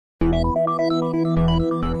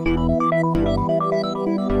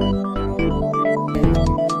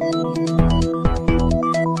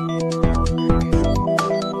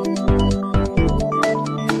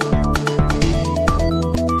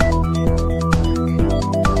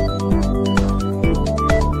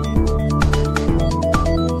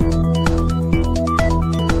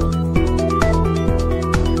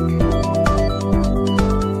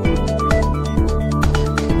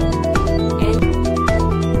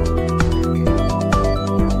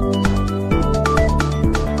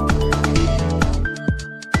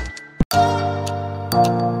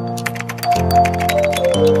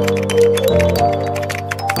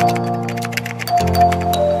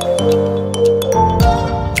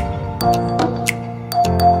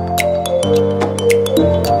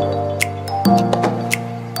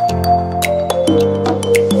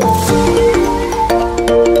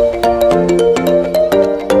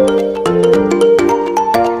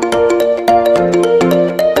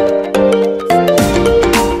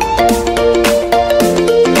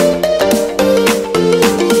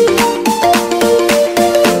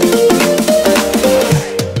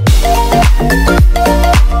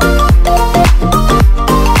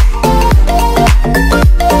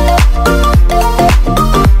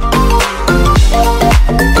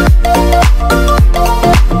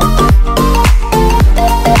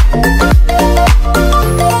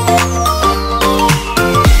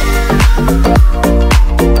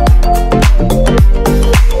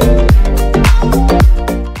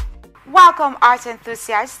art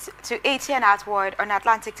enthusiasts to ATN Art World on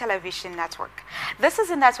Atlantic Television Network. This is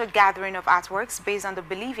a network gathering of artworks based on the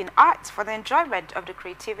belief in art for the enjoyment of the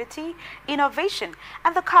creativity, innovation,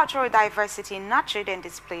 and the cultural diversity nurtured and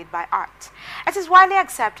displayed by art. It is widely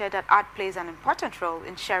accepted that art plays an important role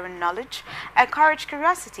in sharing knowledge, encourage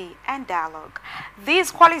curiosity, and dialogue.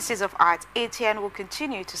 These qualities of art, ATN will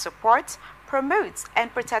continue to support, promote,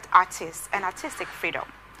 and protect artists and artistic freedom.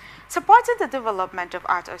 Supporting the development of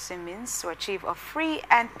art also means to achieve a free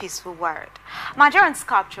and peaceful world. Nigerian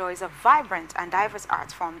sculpture is a vibrant and diverse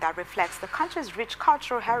art form that reflects the country's rich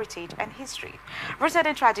cultural heritage and history. Rooted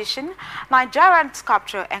in tradition, Nigerian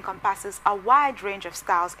sculpture encompasses a wide range of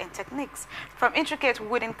styles and techniques, from intricate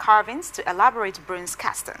wooden carvings to elaborate bronze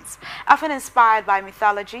castings, often inspired by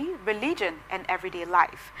mythology, religion, and everyday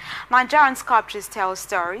life. Nigerian sculptures tell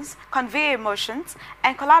stories, convey emotions,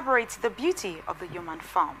 and collaborate the beauty of the human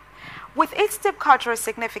form. With its deep cultural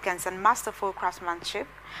significance and masterful craftsmanship,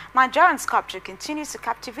 Nigerian sculpture continues to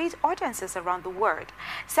captivate audiences around the world,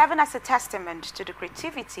 serving as a testament to the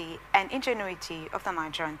creativity and ingenuity of the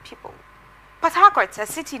Nigerian people. Port Harcourt, a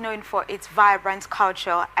city known for its vibrant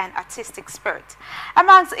culture and artistic spirit.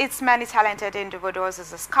 Amongst its many talented individuals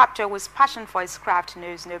is a sculptor whose passion for his craft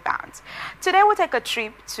knows no bounds. Today we'll take a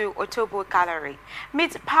trip to Otobo Gallery.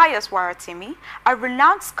 Meet Pius Waratimi, a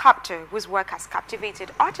renowned sculptor whose work has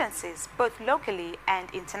captivated audiences both locally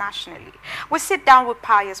and internationally. We'll sit down with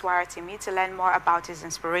Pius Waratimi to learn more about his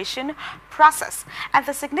inspiration, process, and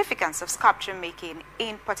the significance of sculpture making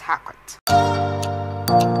in Port Harcourt.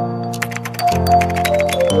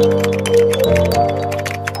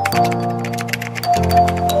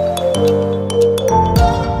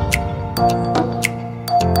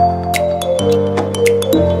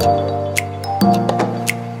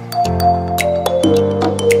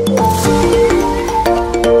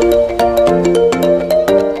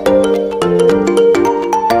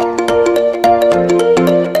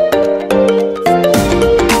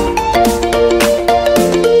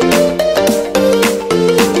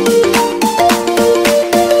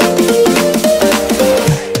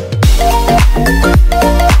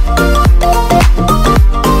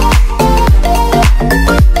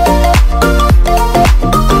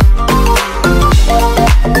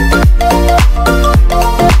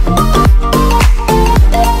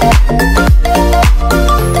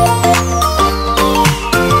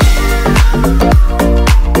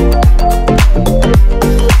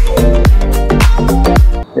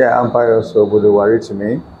 Yeah, I'm Pius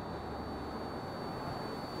Waratimi,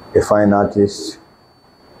 a fine artist,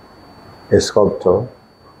 a sculptor,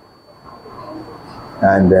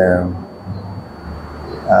 and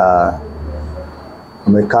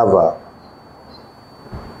I'm a carver.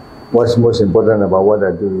 What's most important about what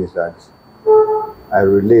I do is that I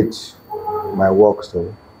relate my works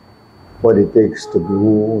to what it takes to be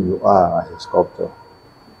who you are as a sculptor.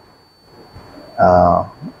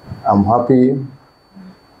 I'm happy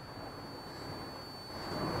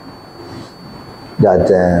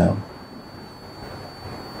that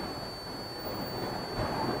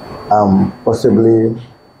I'm possibly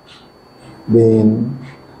being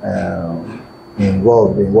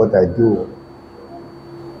involved in what I do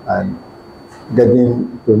and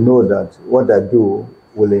getting to know that what I do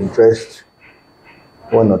will interest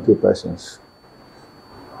one or two persons.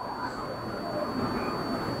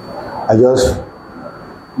 I just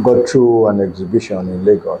got through an exhibition in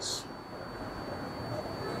Lagos,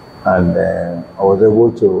 and I was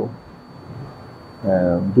able to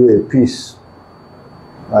do a piece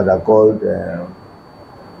that I called the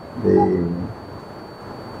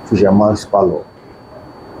Fisherman's Parlour.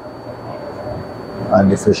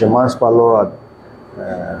 And the Fisherman's Parlour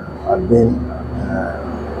had been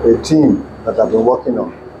a theme that I've been working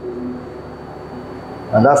on.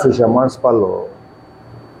 And that Fisherman's Parlour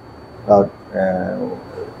that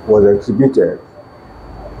was exhibited,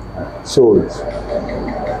 sold.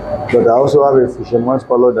 But I also have a Fisherman's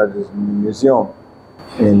Parlour that is in the museum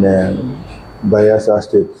in Bayelsa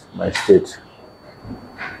State, my state.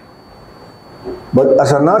 But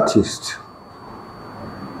as an artist,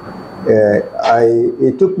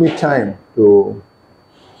 it took me time to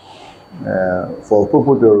for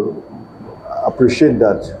people to appreciate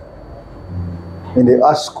that in the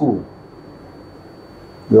art school,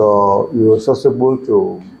 you're susceptible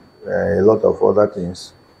to a lot of other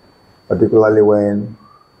things, particularly when,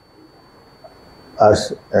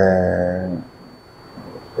 as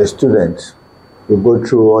a student, you go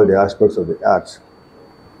through all the aspects of the art.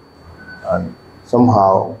 And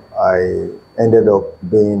somehow I ended up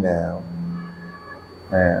being a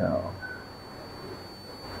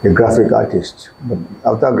graphic artist. But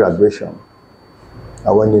after graduation,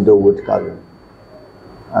 I went into wood carving.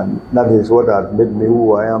 And that is what has made me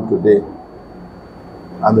who I am today.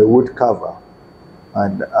 I'm a wood carver,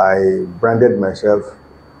 and I branded myself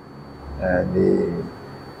the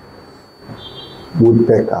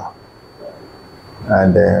woodpecker.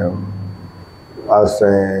 And as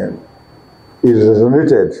it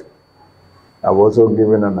resonated, I've also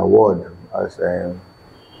given an award as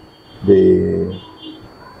the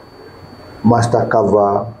master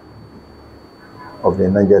carver of the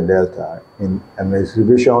Niger Delta in an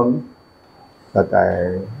exhibition that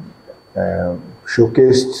I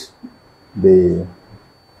showcased the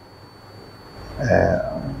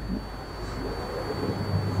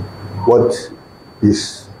what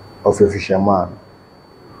is of a fisherman.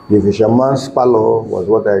 The fisherman's parlor was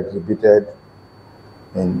what I exhibited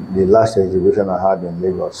in the last exhibition I had in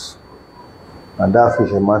Lagos. And that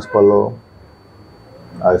fisherman's parlor,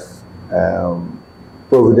 as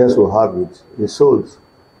Providence will have it, is sold.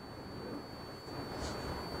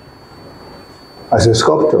 As a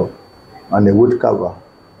sculptor and a woodcarver,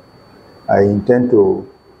 I intend to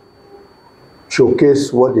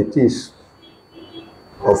showcase what it is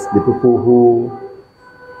of the people who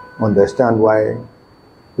understand why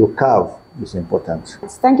to carve is important.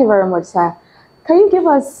 Thank you very much, sir. Can you give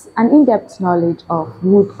us an in-depth knowledge of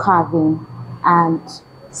wood carving and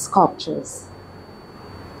sculptures?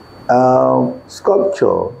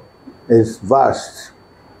 Sculpture is vast.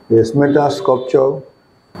 There's metal sculpture,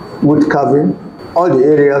 wood carving, all the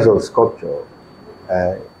areas of sculpture.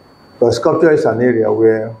 But sculpture is an area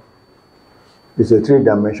where it's a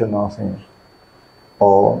three-dimensional thing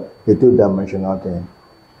or a two-dimensional thing.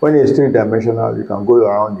 When it's three-dimensional, you can go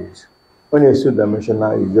around it. When it's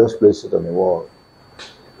two-dimensional, you just place it on the wall.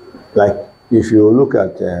 Like if you look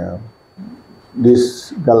at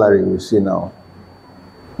this gallery you see now,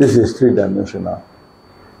 this is three-dimensional.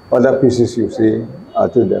 Other pieces you see are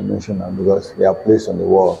two-dimensional because they are placed on the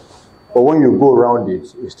wall. But when you go around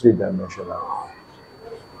it, it's three-dimensional.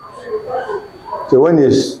 So when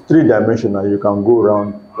it's three-dimensional, you can go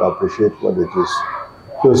around to appreciate what it is.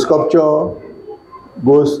 So sculpture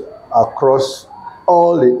goes across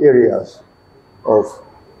all the areas of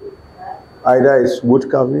either it's wood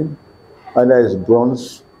carving, either it's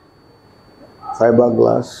bronze,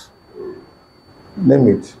 fiberglass, name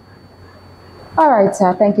it. All right,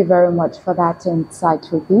 sir. Thank you very much for that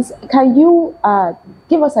insightful piece. Can you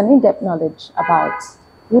give us an in-depth knowledge about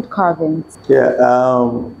wood carving? Yeah,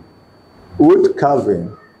 wood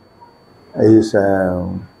carving is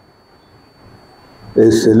a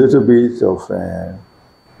little bit of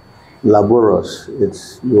laborious.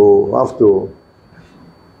 You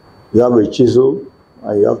have a chisel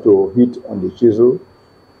and you have to hit on the chisel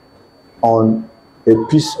on a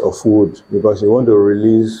piece of wood because you want to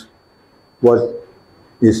release what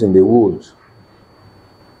is in the wood.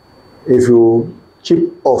 If you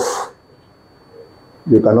chip off,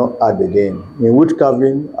 you cannot add again. In wood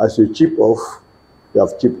carving, as you chip off, you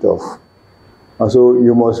have chipped off. And so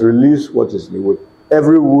you must release what is in the wood.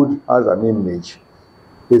 Every wood has an image.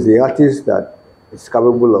 It's the artist that is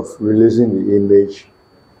capable of releasing the image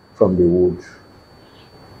from the wood.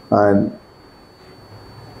 And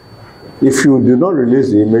if you do not release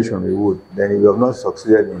the image from the wood, then you have not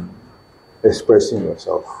succeeded in expressing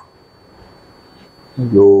yourself.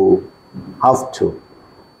 You have to.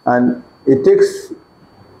 And it takes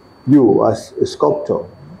you as a sculptor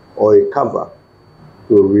or a carver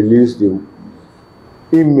to release the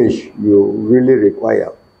image you really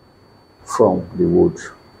require from the wood.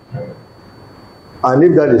 And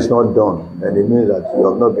if that is not done, then it means that you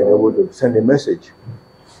have not been able to send a message.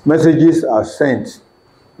 Messages are sent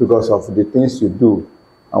because of the things you do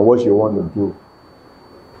and what you want to do.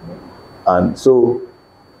 And so,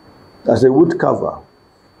 as a wood carver,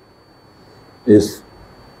 it's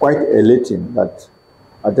quite elating that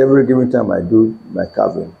at every given time I do my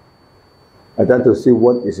carving, I try to see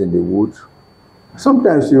what is in the wood.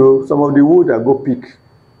 Sometimes some of the wood I go pick.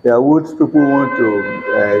 There are woods people want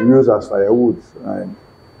to use as firewood. And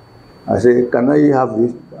I say, can I have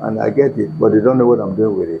this? And I get it, but they don't know what I'm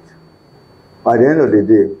doing with it. By the end of the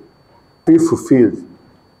day, I feel fulfilled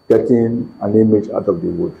getting an image out of the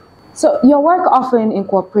wood. So your work often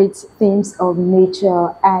incorporates themes of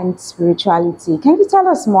nature and spirituality. Can you tell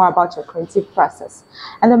us more about your creative process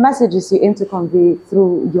and the messages you aim to convey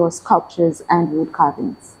through your sculptures and wood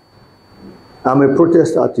carvings? I'm a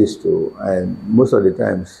protest artist too, and most of the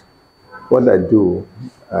times what I do,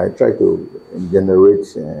 I try to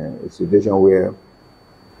generate a situation where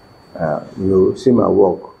you see my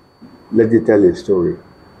work, let it tell a story.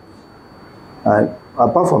 And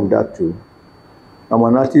apart from that too, I'm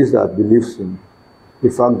an artist that believes in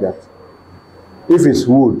the fact that if it's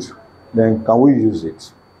wood, then can we use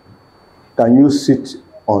it? can you sit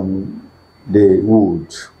on the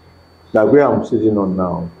wood, like where I'm sitting on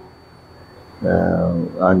now,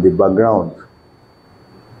 and the background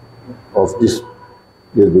of this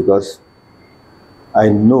is because I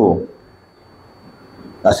know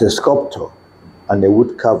as a sculptor and a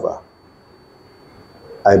wood carver,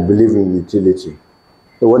 I believe in utility.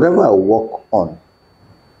 So whatever I work on,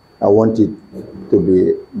 I want it to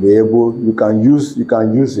be able, you can use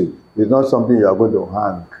it. It's not something you are going to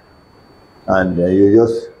hang and you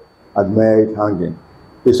just admire it hanging.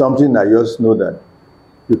 It's something I just know that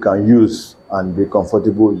you can use and be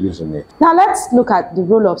comfortable using it. Now let's look at the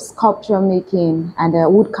role of sculpture making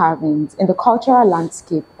and wood carvings in the cultural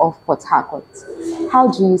landscape of Port Harcourt. How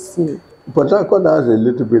do you see it? Port Harcourt has a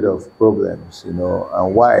little bit of problems, you know,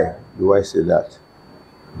 and why do I say that?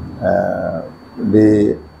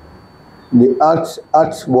 The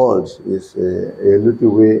arts world is a little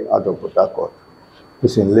way out of Port Harcourt.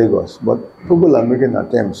 It's in Lagos, but people are making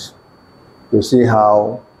attempts to see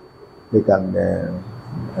how they can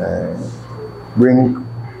bring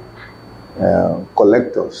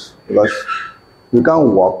collectors, because you can't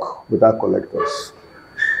walk without collectors.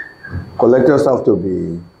 Collectors have to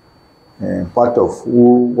be part of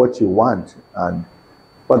what you want, and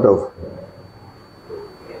part of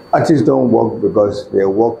artists don't work because they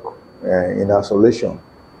work in isolation.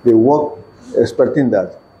 They work expecting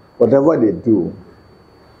that whatever they do,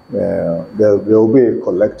 there will be a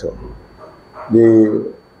collector.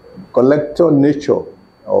 The collector nature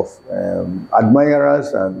of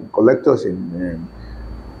admirers and collectors in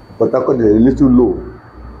Port Harcourt is a little low.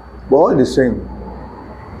 But all the same,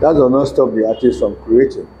 that does not stop the artist from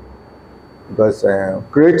creating. Because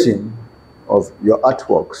creating of your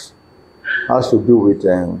artworks has to do with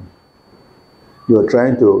you're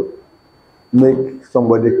trying to make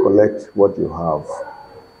somebody collect what you have.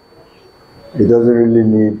 It doesn't really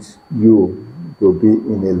need you to be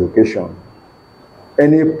in a location,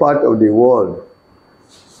 any part of the world,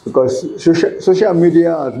 because social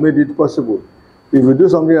media has made it possible. If you do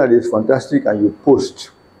something that is fantastic and you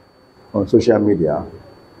post on social media,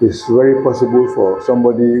 it's very possible for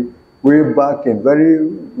somebody way back in very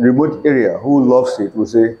remote area who loves it will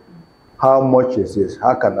say, how much is this?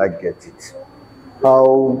 How can I get it?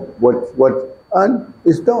 What, and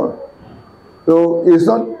it's done. So it's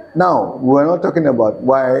not, now, we're not talking about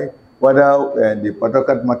whether the Port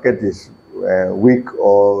Harcourt market is weak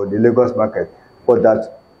or the Lagos market, but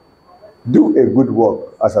that do a good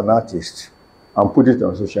work as an artist and put it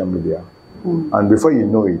on social media. And before you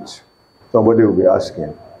know it, somebody will be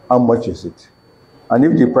asking, how much is it? And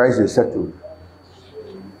if the price is settled,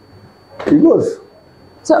 it goes.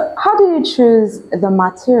 So how do you choose the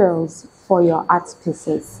materials for your art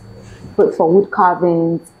pieces, both for wood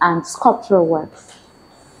carvings and sculptural works?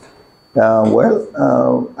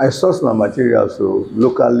 I source my materials so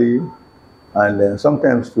locally, and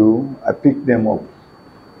sometimes too, I pick them up.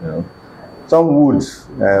 You know, some woods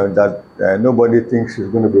that nobody thinks is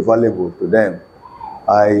going to be valuable to them,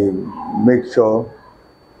 I make sure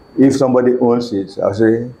if somebody owns it, I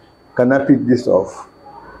say, can I pick this off?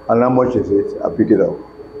 And how much is it? I pick it up.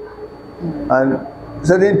 And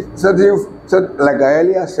certain, like I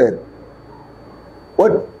earlier said,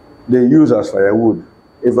 what they use as firewood,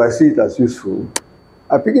 if I see it as useful,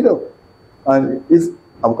 I pick it up. And if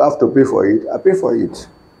I have to pay for it, I pay for it.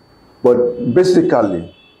 But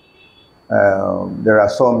basically, there are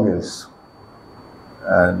sawmills.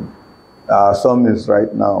 And our sawmills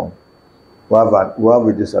right now, we have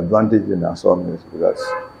a disadvantage in our sawmills because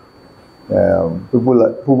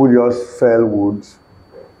people just fell wood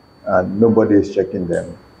and nobody is checking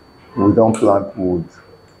them. We don't plant wood.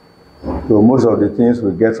 So most of the things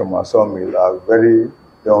we get from our sawmill are very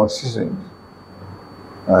unseasoned.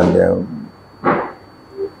 And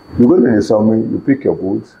you go to the sawmill, you pick your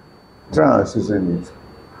wood, try and season it.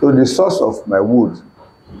 So the source of my wood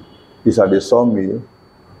is at the sawmill,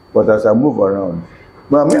 but as I move around,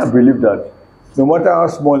 but I believe that no matter how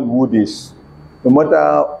small wood is, no matter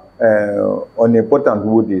how unimportant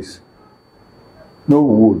wood is, no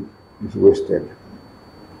wood is wasted,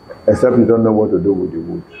 except you don't know what to do with the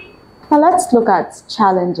wood. Now let's look at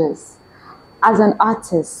challenges. As an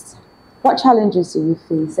artist, what challenges do you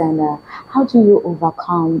face, and how do you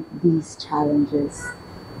overcome these challenges?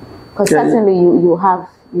 Because certainly you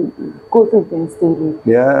go through them daily.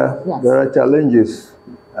 Yeah, yes. There are challenges,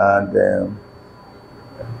 and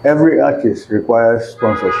every artist requires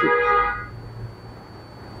sponsorship.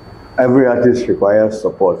 Every artist requires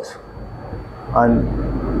support.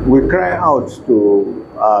 And we cry out to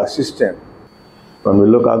our system, from the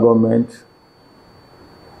local government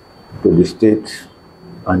to the state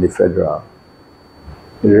and the federal,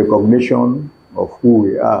 the recognition of who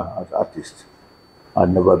we are as artists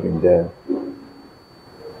had never been there.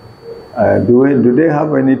 Do they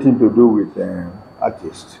have anything to do with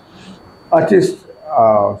artists? Artists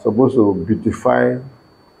are supposed to beautify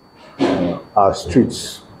our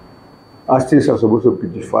streets. Artists are supposed to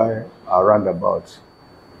beautify our roundabouts.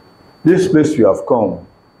 This place you have come,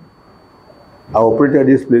 I operated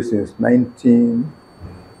this place since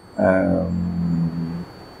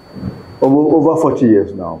over 40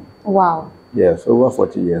 years now. Wow. Yes, over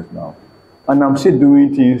 40 years now. And I'm still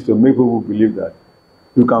doing things to make people believe that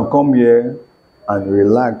you can come here and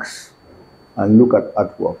relax and look at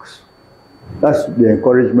artworks. That's the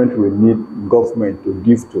encouragement we need government to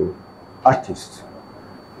give to artists.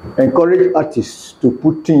 Encourage artists to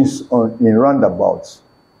put things in roundabouts.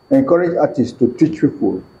 Encourage artists to teach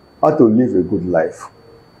people how to live a good life.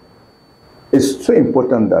 It's so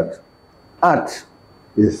important that art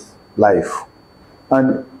is life.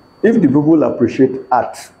 And if the people appreciate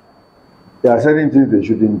art, there are certain things they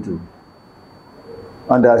shouldn't do.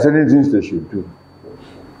 And there are certain things they should do.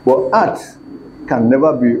 But art can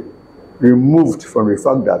never be removed from the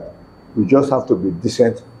fact that we just have to be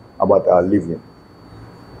decent about our living.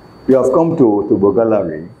 We have come to Otobo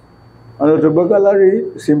Gallery, and Otobo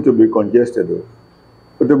Gallery seems to be congested.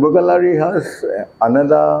 Otobo Gallery has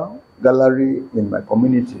another gallery in my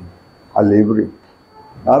community, Alebri.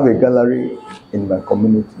 I have a gallery in my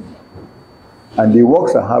community. And the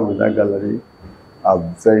works I have in that gallery are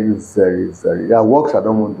very, very, very, they are works I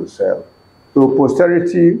don't want to sell. So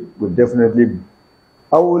posterity will definitely,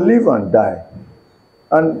 I will live and die.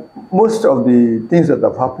 And most of the things that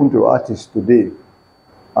have happened to artists today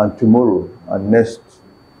and tomorrow and next,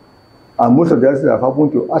 and most of the things that have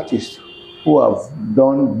happened to artists who have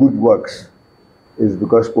done good works is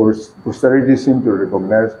because posterity seems to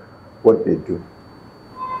recognize what they do.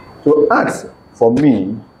 So art, for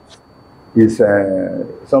me, is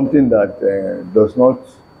something that does not,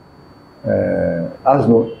 has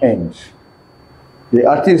no end. The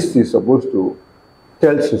artist is supposed to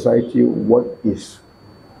tell society what is.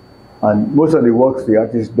 And most of the works the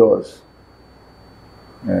artist does,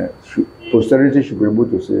 posterity should be able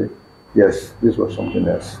to say, yes, this was something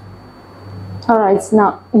else. All right.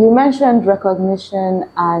 Now, you mentioned recognition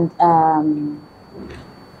and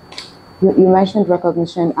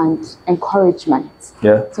encouragement.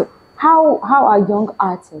 Yeah. So, how are young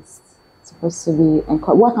artists supposed to be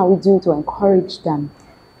encouraged? What can we do to encourage them?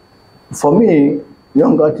 For me,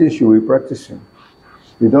 young artists should be practicing.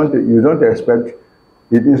 You don't expect.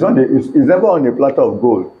 It's never on a platter of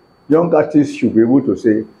gold. Young artists should be able to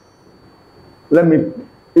say,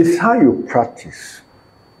 it's how you practice.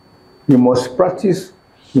 You must practice,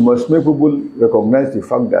 you must make people recognize the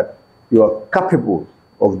fact that you are capable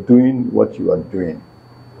of doing what you are doing.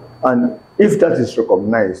 And if that is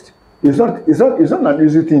recognized, it's not an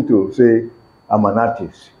easy thing to say, I'm an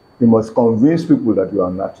artist. You must convince people that you are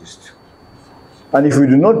an artist. And if you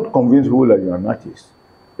do not convince people that you are an artist,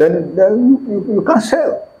 then you can't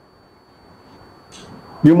sell.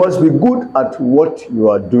 You must be good at what you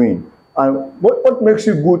are doing. And what makes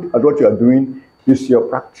you good at what you are doing is your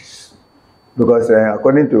practice. Because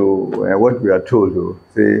according to what we are told,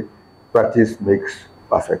 say, practice makes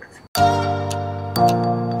perfect.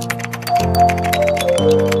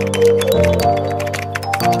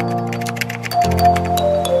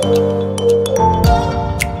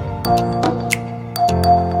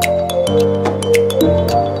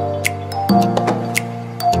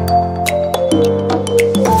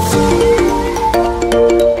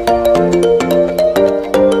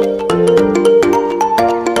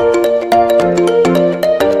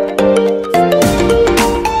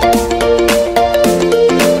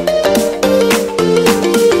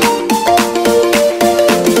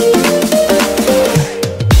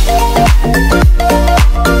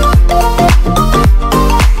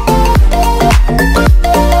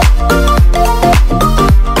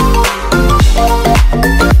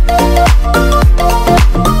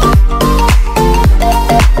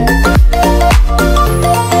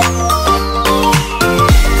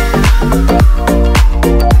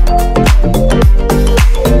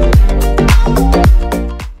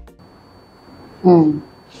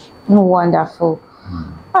 Wonderful.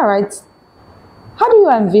 All right. How do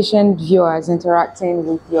you envision viewers interacting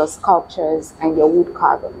with your sculptures and your wood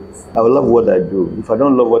carvings? I will love what I do. If I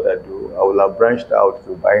don't love what I do, I will have branched out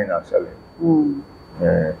to buying and selling.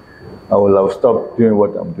 I will have stopped doing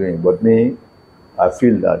what I'm doing. But me, I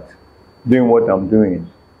feel that doing what I'm doing,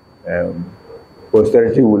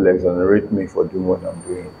 posterity will exonerate me for doing what I'm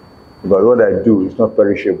doing. Because what I do is not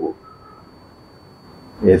perishable.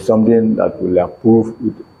 It's something that will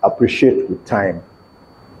appreciate with time.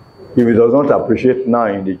 If it does not appreciate now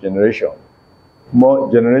in the generation,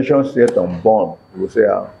 more generations yet unborn will say,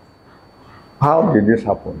 how did this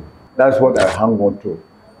happen? That's what I hang on to.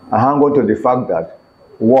 I hang on to the fact that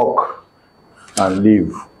work and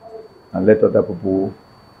live and let other people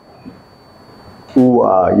who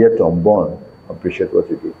are yet unborn appreciate what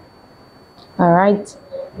you do. All right.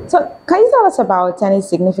 So can you tell us about any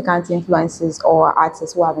significant influences or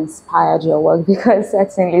artists who have inspired your work? Because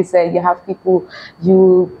certainly, say you have people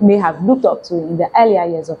you may have looked up to in the earlier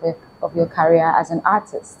years of your career as an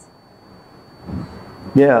artist.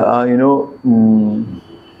 Yeah,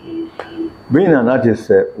 being an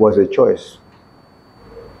artist was a choice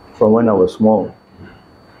from when I was small.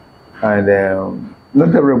 And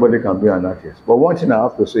not everybody can be an artist. But one thing I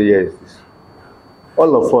have to say here is this.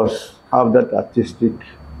 All of us have that artistic,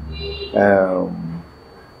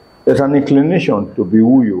 there's an inclination to be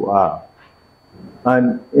who you are.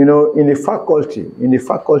 And, in the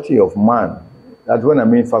faculty of man, that's when I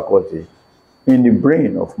mean faculty, in the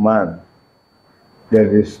brain of man,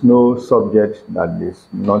 there is no subject that is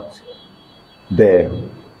not there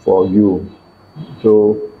for you.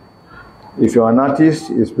 So if you're an artist,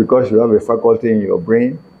 it's because you have a faculty in your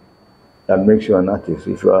brain that makes you an artist.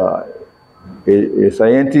 If you are a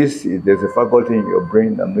scientist, there's a faculty in your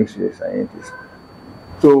brain that makes you a scientist.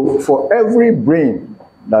 So for every brain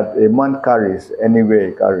that a man carries, anywhere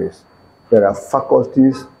he carries, there are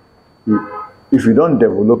faculties. If you don't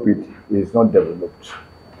develop it, it's not developed.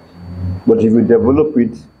 But if you develop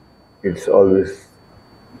it, it's always,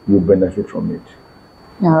 you benefit from it.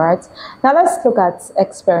 All right. Now let's look at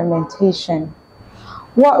experimentation.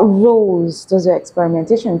 What roles does your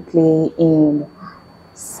experimentation play in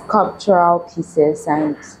sculptural pieces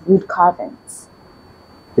and wood carvings?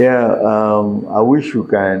 Yeah, I wish you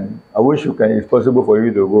can. It's possible for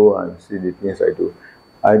you to go and see the things I do.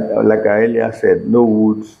 Like I earlier said, no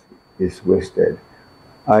wood is wasted.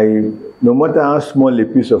 No matter how small a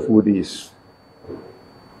piece of wood is,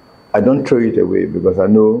 I don't throw it away because I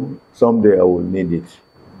know someday I will need it.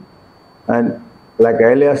 And like I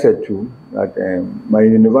earlier said too, that my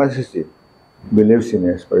university believes in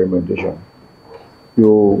experimentation.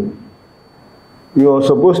 You're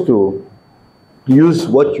supposed to use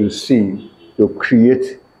what you see to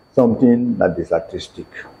create something that is artistic.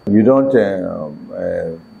 You don't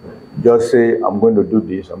just say, I'm going to do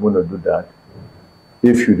this, I'm going to do that,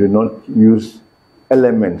 if you do not use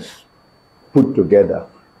elements put together.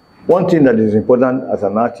 One thing that is important as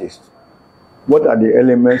an artist, what are the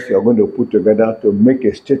elements you're going to put together to make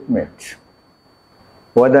a statement?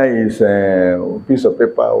 Whether it's a piece of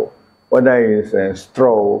paper, whether it's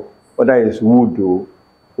straw, whether it's wood, no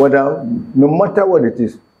matter what it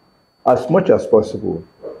is, as much as possible,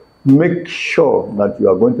 make sure that you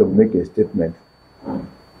are going to make a statement.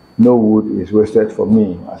 No wood is wasted for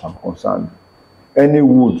me as I'm concerned. Any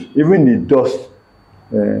wood, even the dust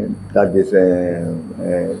that is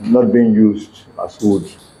not being used as wood,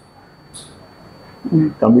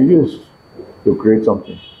 can be used to create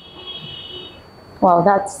something. Wow,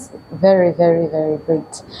 that's very, very, very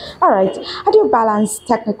great. All right. How do you balance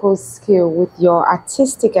technical skill with your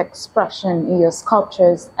artistic expression in your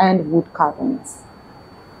sculptures and wood carvings?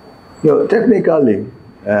 Technically,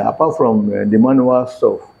 apart from the manual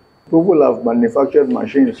stuff, people have manufactured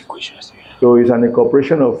machines. So it's an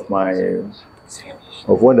incorporation of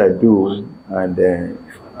what I do and the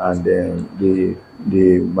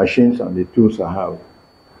machines and the tools I have.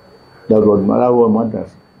 That's what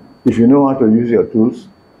matters. If you know how to use your tools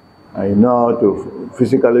and you know how to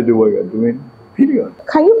physically do what you're doing, period.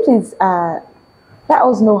 Can you please let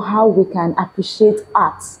us know how we can appreciate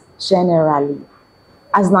art generally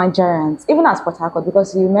as Nigerians, even as Port Harcourt,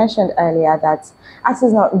 because you mentioned earlier that art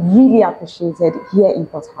is not really appreciated here in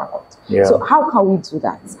Port Harcourt. Yeah. So how can we do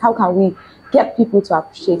that? How can we get people to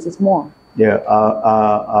appreciate it more? Yeah,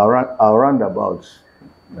 our roundabouts,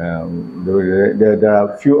 there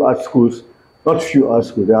are few art schools, not few art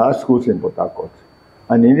schools, there are art schools in Port Harcourt.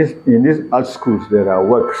 And in these art schools, there are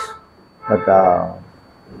works that are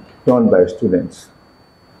done by students.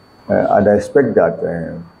 And I expect that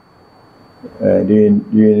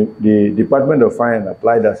the Department of Fine and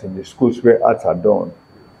Applied Arts in the schools where arts are done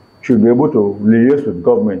should be able to liaise with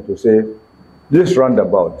government to say, this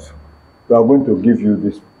roundabout, we are going to give you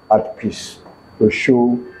this art piece to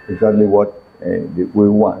show exactly what we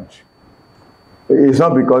want. It's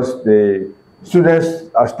not because the students,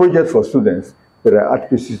 as projects for students, there are art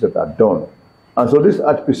pieces that are done. And so these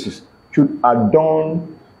art pieces are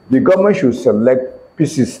done, the government should select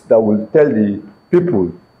pieces that will tell the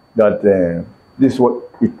people that this is what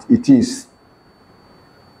it is.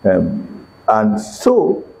 And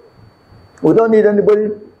so we don't need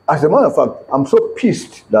anybody as a matter of fact, I'm so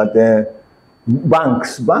pissed that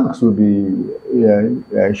banks will be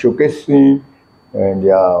showcasing and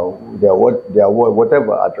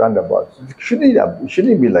whatever at roundabouts.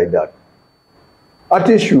 Shouldn't be like that.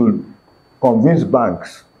 Artists should convince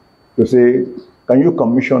banks to say, can you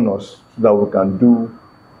commission us so that we can do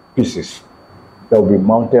pieces that will be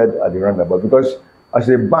mounted at the roundabout? Because as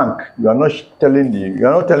a bank, you are not telling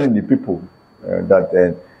the people that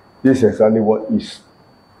this is exactly what is.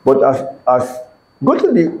 But as go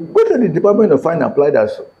to the Department of Fine and Applied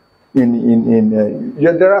Arts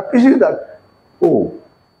there are pieces that, oh,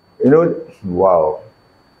 wow.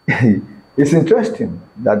 It's interesting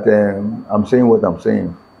that I'm saying what I'm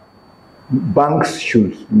saying. Banks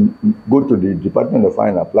should go to the Department of Fine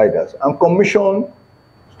and Applied Arts and commission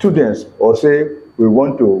students, or say we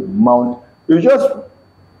want to mount. You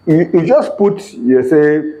just put, you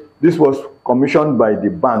say this was commissioned by the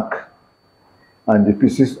bank, and the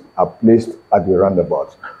pieces are placed at the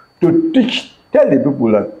roundabouts to tell the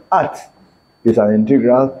people that art is an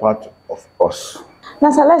integral part of us.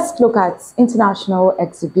 Now, so let's look at international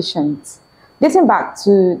exhibitions. Dating back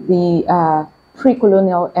to the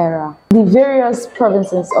pre-colonial era, the various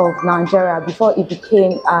provinces of Nigeria before it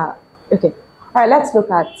became, okay. All right, let's look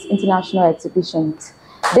at international exhibitions.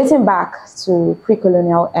 Dating back to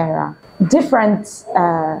pre-colonial era, different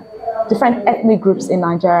ethnic groups in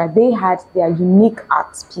Nigeria, they had their unique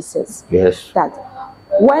art pieces. Yes. That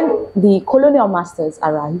when the colonial masters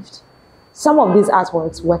arrived, some of these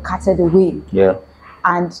artworks were carted away. Yeah.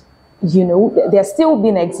 And, they're still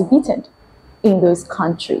being exhibited in those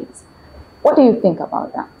countries. What do you think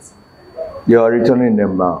about that? They are returning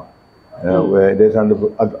them now. Where there's an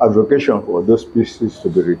advocation for those pieces to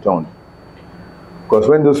be returned. Because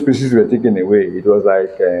when those pieces were taken away, it was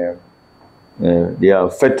like they are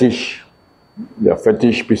fetish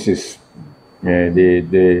pieces.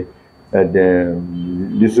 The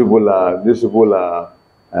visible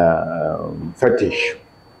fetish.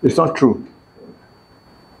 It's not true.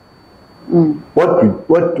 Mm.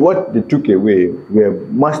 What they took away were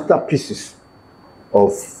masterpieces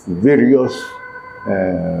of various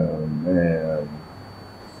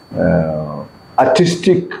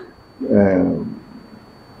artistic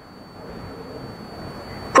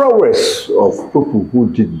prowess of people who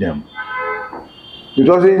did them. It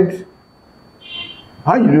wasn't,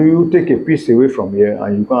 how do you take a piece away from here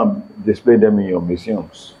and you can't display them in your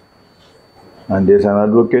museums? And there's an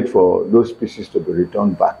advocate for those pieces to be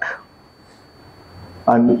returned back.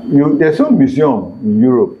 And there's no museum in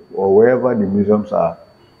Europe or wherever the museums are,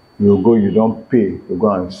 you go, you don't pay to go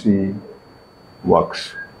and see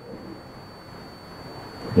works.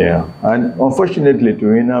 Yeah. And unfortunately,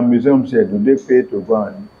 in our museums here, do they pay to go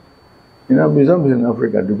and, in our museums in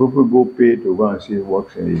Africa, do people go pay to go and see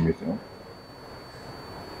works in the museum?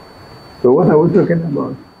 So what are we talking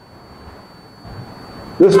about?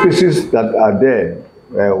 Those pieces that are there,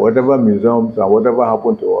 whatever museums and whatever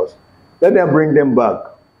happened to us, let them bring them back.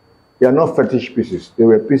 They are not fetish pieces. They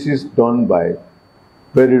were pieces done by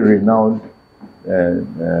very renowned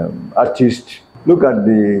artists. Look at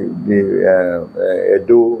the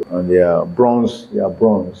Edo and their bronze.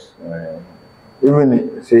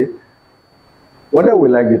 Even see, whether we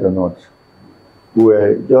like it or not, we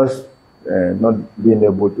were just not being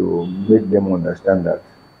able to make them understand that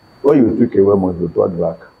what you took away must be brought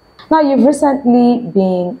back. Now, you've recently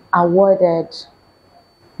been awarded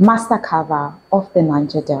Master Carver of the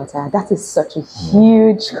Niger Delta. That is such a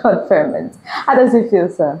huge conferment. How does it feel,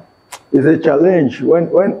 sir? It's a challenge. When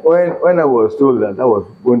I was told that I was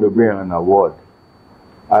going to bring an award,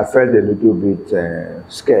 I felt a little bit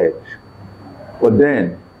scared. But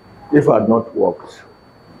then, if I had not worked,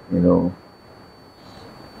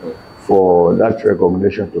 for that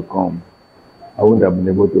recognition to come, I wouldn't have been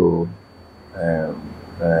able to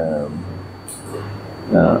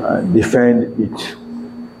defend it.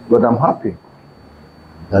 But I'm happy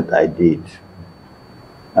that I did.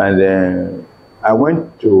 And I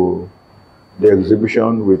went to the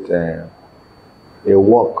exhibition with a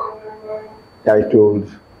work titled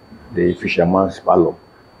The Fisherman's Parlour.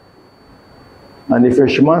 And The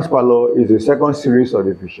Fisherman's Parlour is the second series of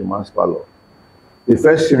The Fisherman's Parlour. The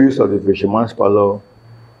first series of The Fisherman's Parlour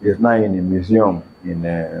is now in a museum in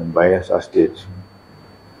Bayelsa State,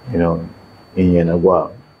 in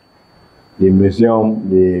Yenagoa. The museum,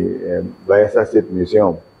 the Bayelsa State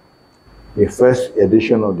Museum, the first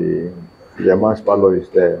edition of the Fisherman's Parlour is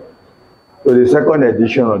there. So the second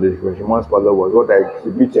edition of the Fisherman's Parlour was what I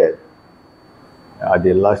exhibited at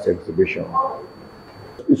the last exhibition.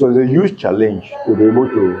 it was a huge challenge to be able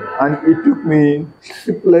to, and it took me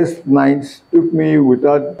sleepless nights, took me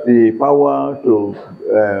without the power to,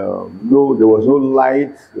 there was no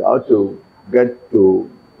light, how to get to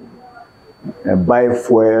buy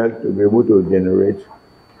fuel to be able to generate,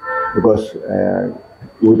 because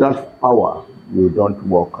without power, you don't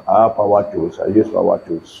work. I have power tools, I use power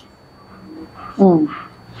tools.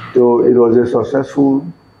 So it was a successful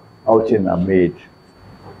outing I made.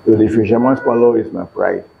 So the Fisherman's Parlour is my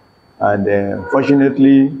pride. And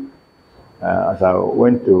fortunately, as I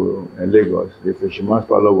went to Lagos, the Fisherman's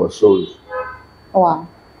Parlour was sold. Wow.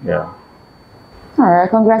 Yeah. All right,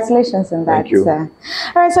 congratulations on that. Thank you. All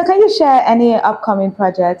right, so can you share any upcoming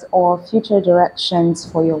projects or future directions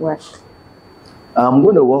for your work? I'm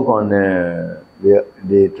going to work on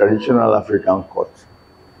the traditional African court.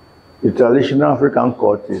 The traditional African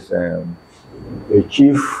court is a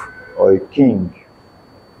chief or a king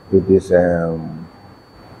with his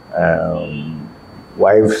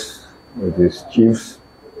wives, with his chiefs.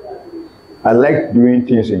 I like doing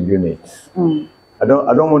things in units. I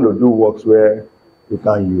don't want to do works where you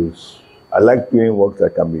can't use. I like doing works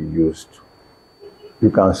that can be used. You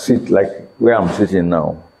can sit like where I'm sitting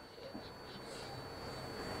now.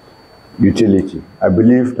 Utility. I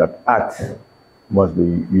believe that art must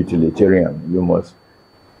be utilitarian. You must,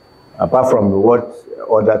 apart from what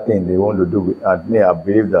other thing they want to do with art, I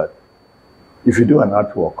believe that if you do an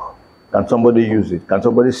artwork, can somebody use it? Can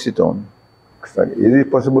somebody sit on? Is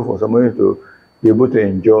it possible for somebody to be able to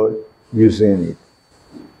enjoy using it?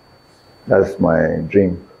 That's my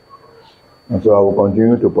dream. And so I will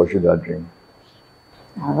continue to pursue that dream.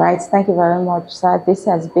 All right, thank you very much, sir. This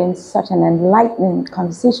has been such an enlightening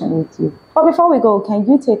conversation with you. But before we go, can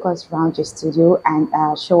you take us around your studio and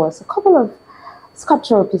show us a couple of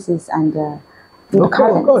sculptural pieces and Of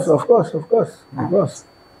course.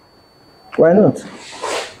 Why not?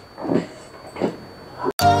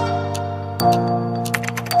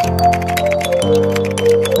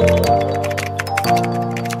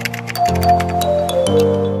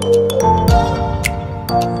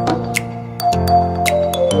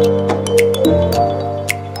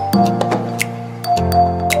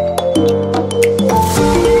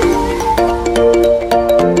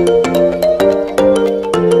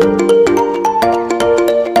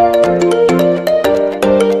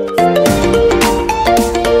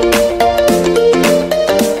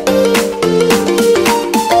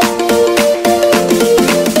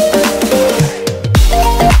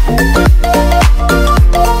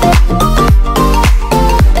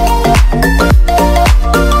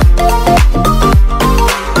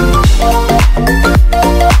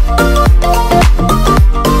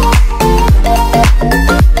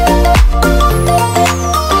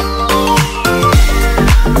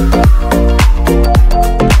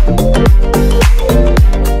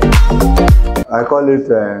 I call it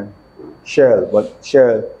shell, but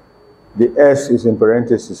shell, the S is in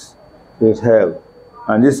parentheses, so it's hell.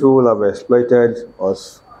 And these people have exploited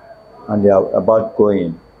us and they are about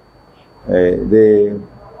going. I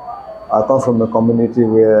come from a community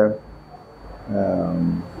where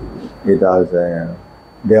they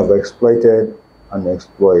have exploited and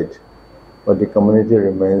exploited, but the community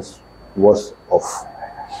remains worse off.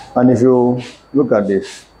 And if you look at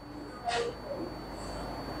this,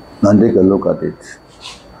 and take a look at it.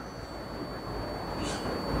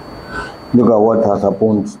 Look at what has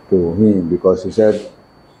happened to him, because he said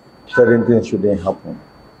certain things shouldn't happen.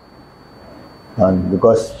 And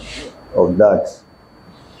because of that,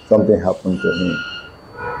 something happened to him.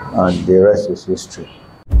 And the rest is history.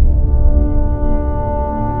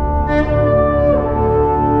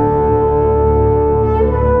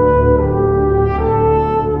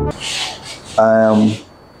 I am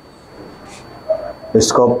a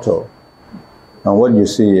sculptor, and what you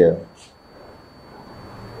see here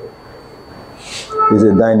is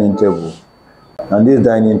a dining table, and this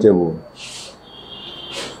dining table,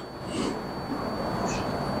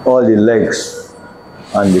 all the legs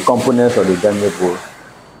and the components of the dining table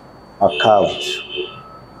are carved.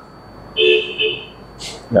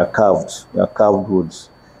 They are carved woods.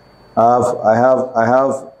 I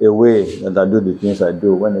have a way that I do the things I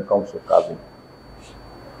do when it comes to carving.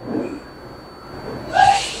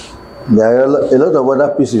 There are a lot of other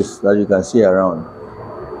pieces that you can see around.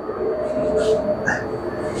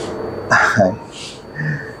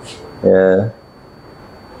 Yeah.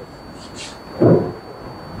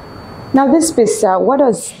 Now this piece, what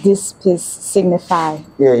does this piece signify?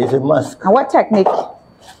 Yeah, it's a mask. And what technique?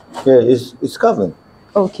 Yeah, it's carving.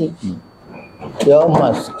 Okay. They are all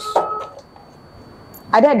masks.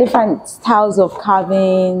 Are there different styles of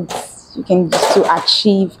carvings you can use to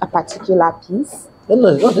achieve a particular piece?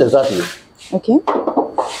 No, not exactly. Okay.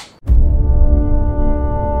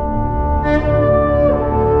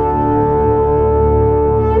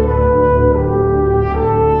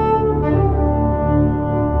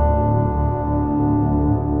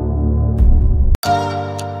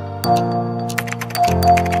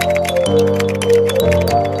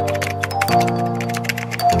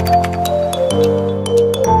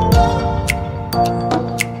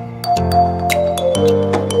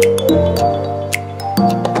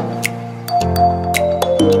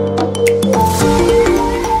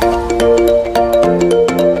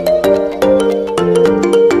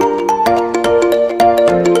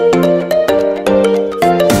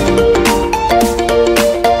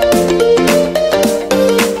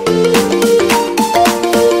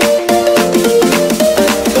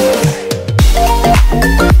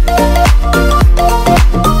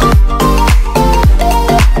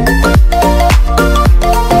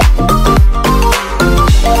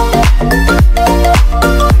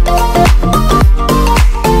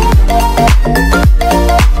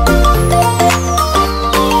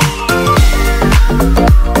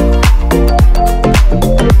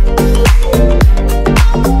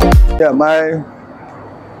 Yeah,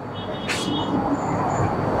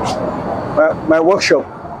 my workshop,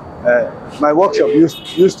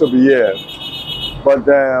 used to be here, but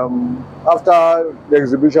after the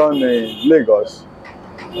exhibition in Lagos,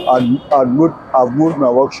 I've moved my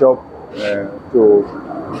workshop to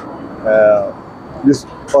this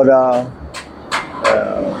other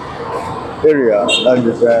area, that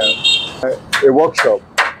is a workshop.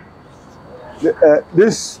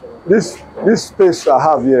 This space I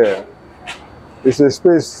have here is a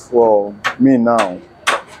space for me now,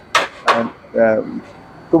 and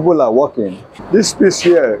people are working. This piece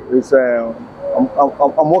here is I'm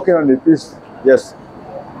working on the piece. Yes,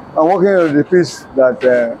 I'm working on the piece that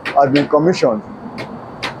has been commissioned,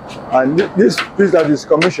 and this piece that is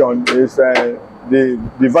commissioned is the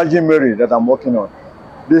Virgin Mary that I'm working on.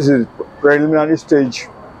 This is preliminary stage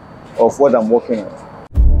of what I'm working on.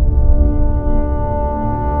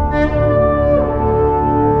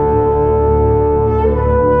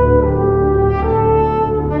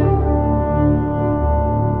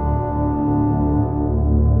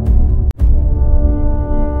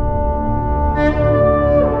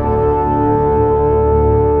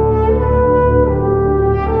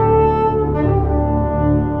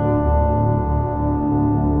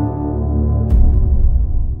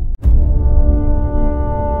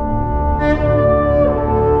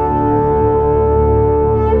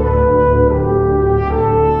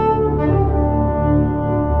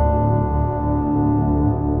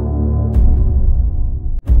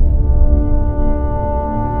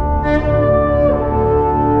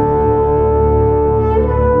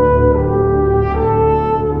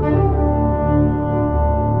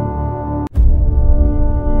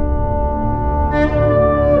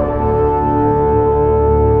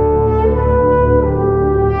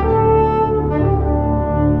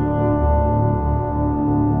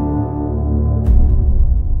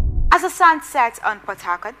 As the sun sets on Port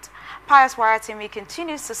Harcourt, Pius Waratimi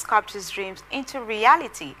continues to sculpt his dreams into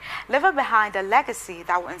reality, leaving behind a legacy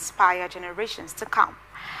that will inspire generations to come.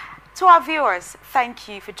 To our viewers, thank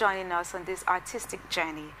you for joining us on this artistic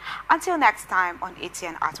journey. Until next time on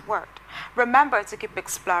ATN Art World, remember to keep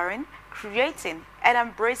exploring, creating, and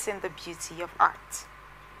embracing the beauty of art.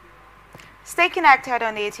 Stay connected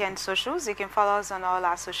on ATN socials. You can follow us on all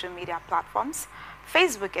our social media platforms: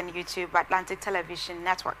 Facebook and YouTube, Atlantic Television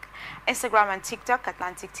Network; Instagram and TikTok,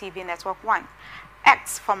 Atlantic TV Network 1;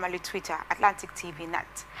 X, formerly Twitter, Atlantic TV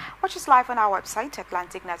Net. Watch us live on our website,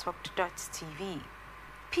 atlanticnetwork.tv.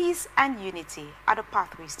 Peace and unity are the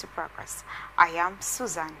pathways to progress. I am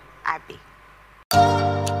Susan Abbey.